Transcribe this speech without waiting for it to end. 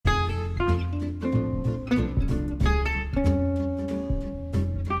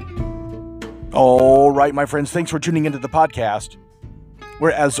All right, my friends, thanks for tuning into the podcast,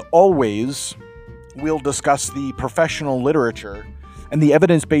 where, as always, we'll discuss the professional literature and the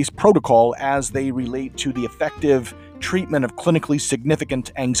evidence-based protocol as they relate to the effective treatment of clinically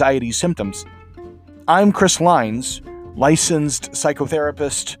significant anxiety symptoms. I'm Chris Lines, licensed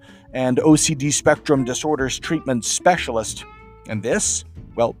psychotherapist and OCD spectrum disorders treatment specialist, and this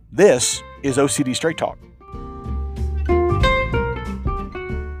is OCD Straight Talk.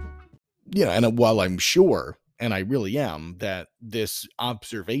 And while I'm sure, and I really am, that this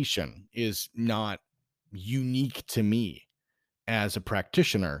observation is not unique to me as a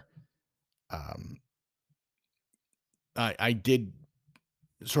practitioner, I did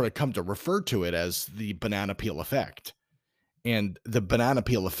sort of come to refer to it as the banana peel effect. And the banana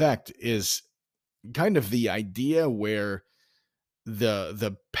peel effect is kind of the idea where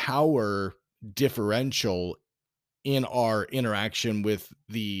the power differential in our interaction with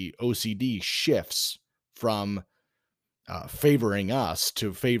the OCD shifts from favoring us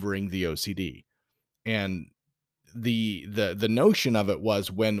to favoring the OCD. And the notion of it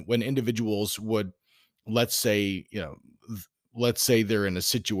was when individuals would, let's say, let's say they're in a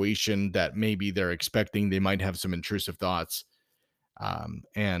situation that maybe they're expecting they might have some intrusive thoughts, and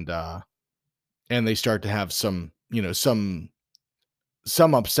they start to have some, some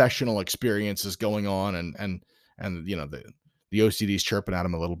obsessional experiences going on, and the OCD is chirping at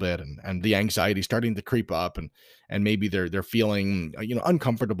them a little bit, and the anxiety starting to creep up, and maybe they're feeling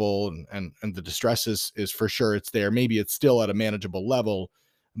uncomfortable, and the distress is for sure it's there. Maybe it's still at a manageable level,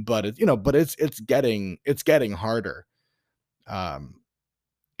 but it's getting harder. And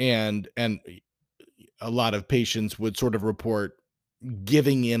a lot of patients would sort of report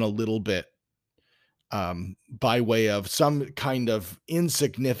giving in a little bit, by way of some kind of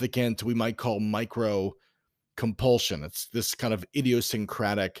insignificant, we might call micro compulsion. It's this kind of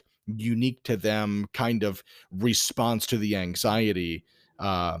idiosyncratic, unique to them kind of response to the anxiety,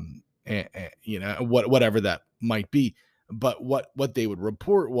 whatever that might be. But what they would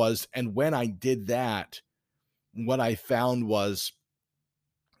report was, and when I did that, what I found was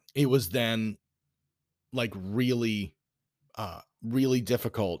it was then like really, really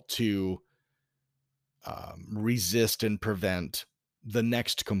difficult to resist and prevent the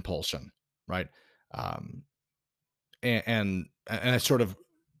next compulsion, right? Um, and I sort of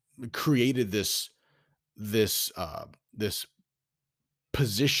created this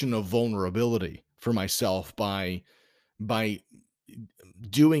position of vulnerability for myself by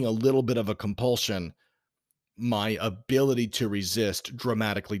doing a little bit of a compulsion. My ability to resist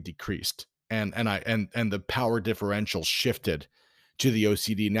dramatically decreased, and the power differential shifted to the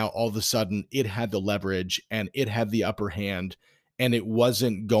OCD. Now all of a sudden it had the leverage and it had the upper hand, and it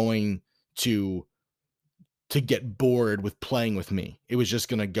wasn't going to get bored with playing with me. It was just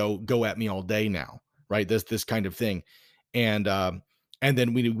going to go at me all day now, right? This kind of thing. And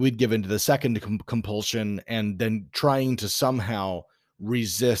then we'd give into the second compulsion, and then trying to somehow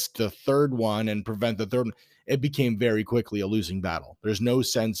resist the third one and prevent the third one. It became very quickly a losing battle. There's no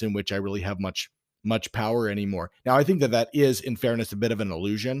sense in which I really have much power anymore. Now, I think that is, in fairness, a bit of an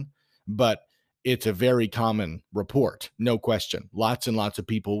illusion, but it's a very common report, no question. Lots and lots of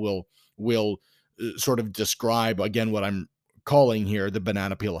people will sort of describe, again, what I'm calling here the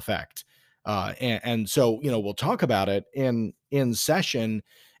banana peel effect. And so, we'll talk about it in session,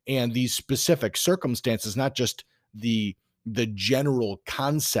 and these specific circumstances, not just the general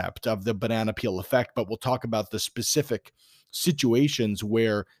concept of the banana peel effect, but we'll talk about the specific situations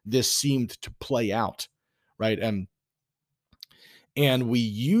where this seemed to play out, right? And we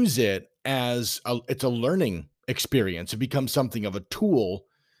use it as it's a learning experience. It becomes something of a tool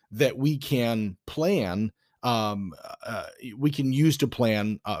that we can plan, we can use to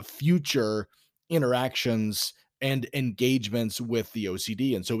plan future interactions and engagements with the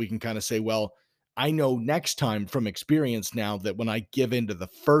OCD. And so we can kind of say, well, I know next time from experience now that when I give into the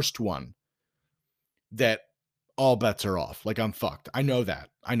first one, that all bets are off. Like, I'm fucked. I know that.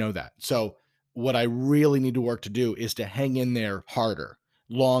 So what I really need to work to do is to hang in there harder,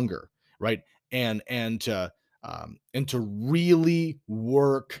 longer, right? And to really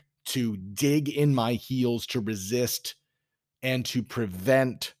work to dig in my heels to resist and to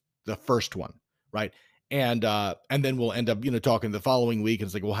prevent the first one, right? And then we'll end up, talking the following week, and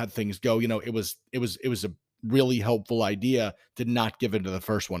it's like, well, how'd things go? It was a really helpful idea to not give into the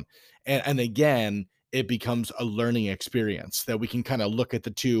first one. And again, it becomes a learning experience that we can kind of look at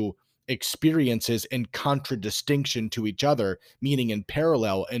the two experiences in contradistinction to each other, meaning in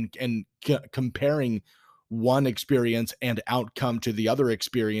parallel, and comparing one experience and outcome to the other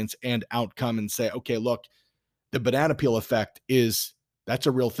experience and outcome, and say, okay, look, the banana peel effect is That's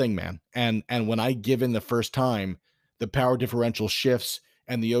a real thing, man. And when I give in the first time, the power differential shifts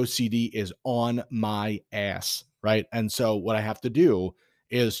and the OCD is on my ass, right? And so what I have to do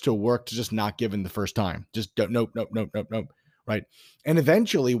is to work to just not give in the first time. Just don't, nope, nope, nope, nope, nope, right? And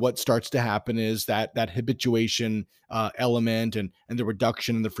eventually, what starts to happen is that habituation element and the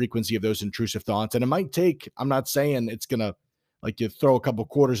reduction in the frequency of those intrusive thoughts. And it might take. I'm not saying it's gonna like you throw a couple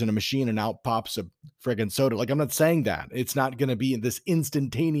quarters in a machine and out pops a friggin' soda. Like I'm not saying that. It's not going to be this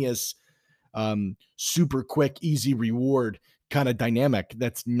instantaneous, super quick, easy reward kind of dynamic.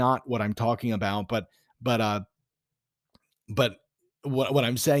 That's not what I'm talking about. But uh, but what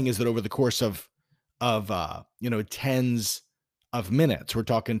I'm saying is that over the course of tens of minutes, we're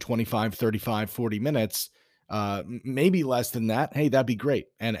talking 25, 35, 40 minutes, maybe less than that. Hey, that'd be great.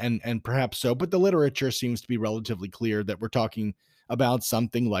 And perhaps so, but the literature seems to be relatively clear that we're talking about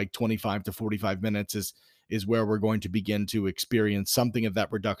something like 25 to 45 minutes is where we're going to begin to experience something of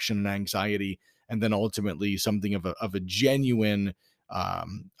that reduction in anxiety, and then ultimately something of a genuine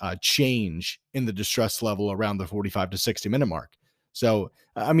change in the distress level around the 45 to 60-minute mark. So,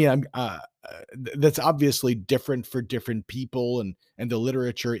 I mean, that's obviously different for different people, and the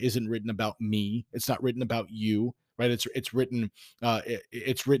literature isn't written about me. It's not written about you, right? It's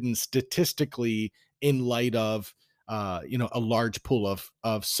written statistically in light of a large pool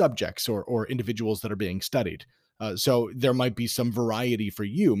of subjects or individuals that are being studied. So there might be some variety for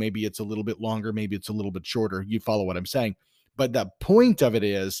you. Maybe it's a little bit longer, maybe it's a little bit shorter. You follow what I'm saying? But the point of it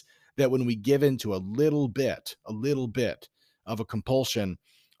is that when we give into a little bit of a compulsion,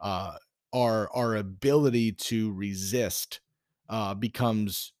 uh, our ability to resist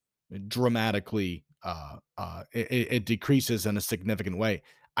becomes dramatically it decreases in a significant way.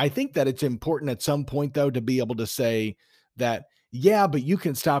 I think that it's important at some point though to be able to say that yeah, but you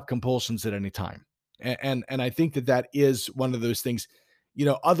can stop compulsions at any time. And I think that that is one of those things.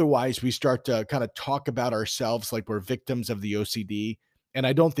 Otherwise we start to kind of talk about ourselves like we're victims of the OCD, and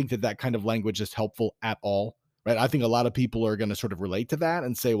I don't think that that kind of language is helpful at all, right? I think a lot of people are going to sort of relate to that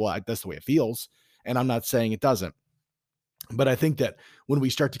and say, well, that's the way it feels. And I'm not saying it doesn't. But I think that when we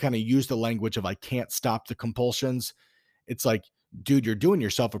start to kind of use the language of I can't stop the compulsions, it's like, dude, you're doing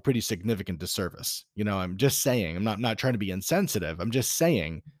yourself a pretty significant disservice. I'm just saying, I'm not trying to be insensitive. I'm just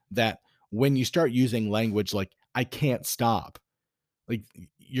saying that when you start using language like I can't stop, like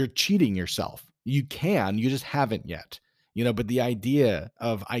you're cheating yourself. You just haven't yet. But the idea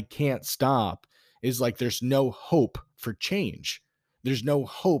of I can't stop is like there's no hope for change. There's no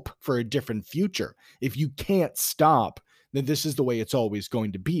hope for a different future. If you can't stop, then this is the way it's always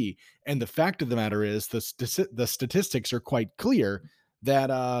going to be. And the fact of the matter is the statistics are quite clear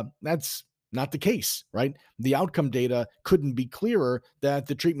that that's not the case, right? The outcome data couldn't be clearer that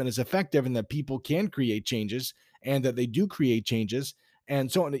the treatment is effective and that people can create changes and that they do create changes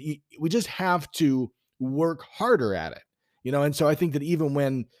and so on. We just have to work harder at it. And so I think that even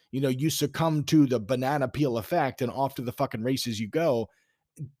when you succumb to the banana peel effect and off to the fucking races you go,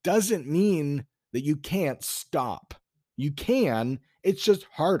 doesn't mean that you can't stop. You can, it's just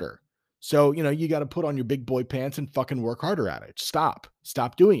harder. So you got to put on your big boy pants and fucking work harder at it. Stop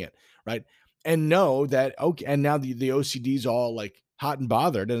doing it, right? And know that okay, and now the OCD's all like hot and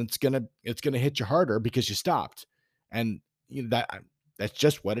bothered, and it's gonna hit you harder because you stopped. And that's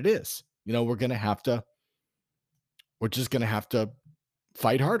just what it is. We're just gonna have to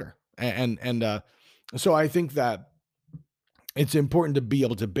fight harder. So I think that it's important to be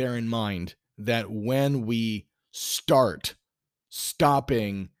able to bear in mind that when we start,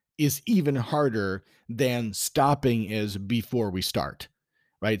 stopping is even harder than stopping is before we start,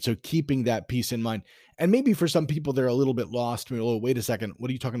 right? So keeping that piece in mind. And maybe for some people, they're a little bit lost. Oh, wait a second. What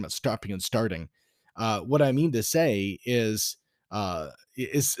are you talking about stopping and starting? What I mean to say is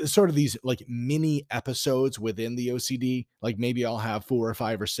sort of these like mini episodes within the OCD. Like maybe I'll have 4 or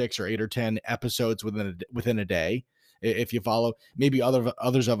 5 or 6 or 8 or 10 episodes within a day. If you follow, maybe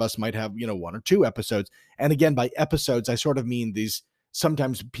others of us might have 1 or 2 episodes. And again, by episodes, I sort of mean these.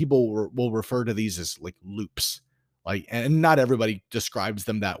 Sometimes people will refer to these as like loops, like, and not everybody describes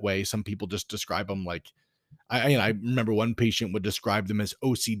them that way. Some people just describe them like I remember one patient would describe them as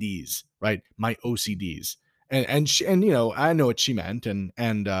OCDs, right? My OCDs. And I know what she meant, and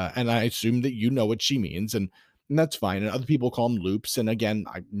I assume that you know what she means, and that's fine. And other people call them loops, and again,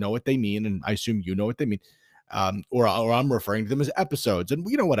 I know what they mean, and I assume you know what they mean. Or I'm referring to them as episodes, and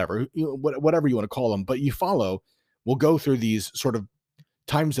whatever, whatever you want to call them. But you follow. We'll go through these sort of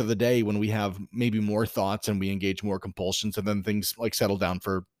times of the day when we have maybe more thoughts and we engage more compulsions, and then things like settle down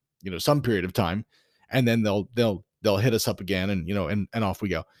for some period of time, and then they'll hit us up again, and and off we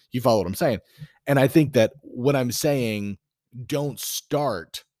go. You follow what I'm saying? And I think that what I'm saying don't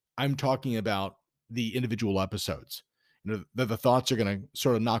start. I'm talking about the individual episodes. That the thoughts are going to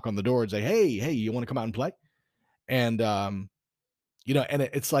sort of knock on the door and say, "Hey, you want to come out and play?" And and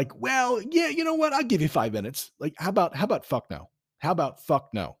it's like, "Well, yeah, you know what? I'll give you 5 minutes." Like, how about fuck no? How about fuck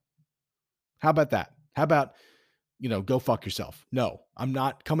no? How about that? How about, go fuck yourself? No, I'm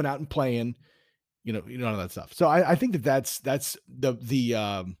not coming out and playing, none of that stuff. So I think that's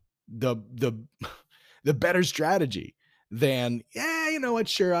the the better strategy than, yeah, you know what?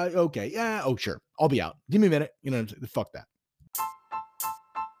 Sure. Okay. Yeah. Oh, sure. I'll be out. Give me a minute. Fuck that.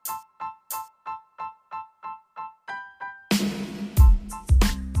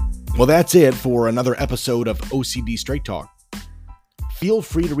 Well, that's it for another episode of OCD Straight Talk. Feel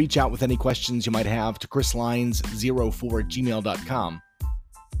free to reach out with any questions you might have to chrislines04@gmail.com.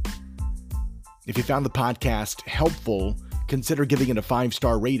 If you found the podcast helpful, consider giving it a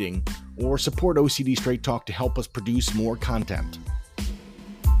 5-star rating or support OCD Straight Talk to help us produce more content.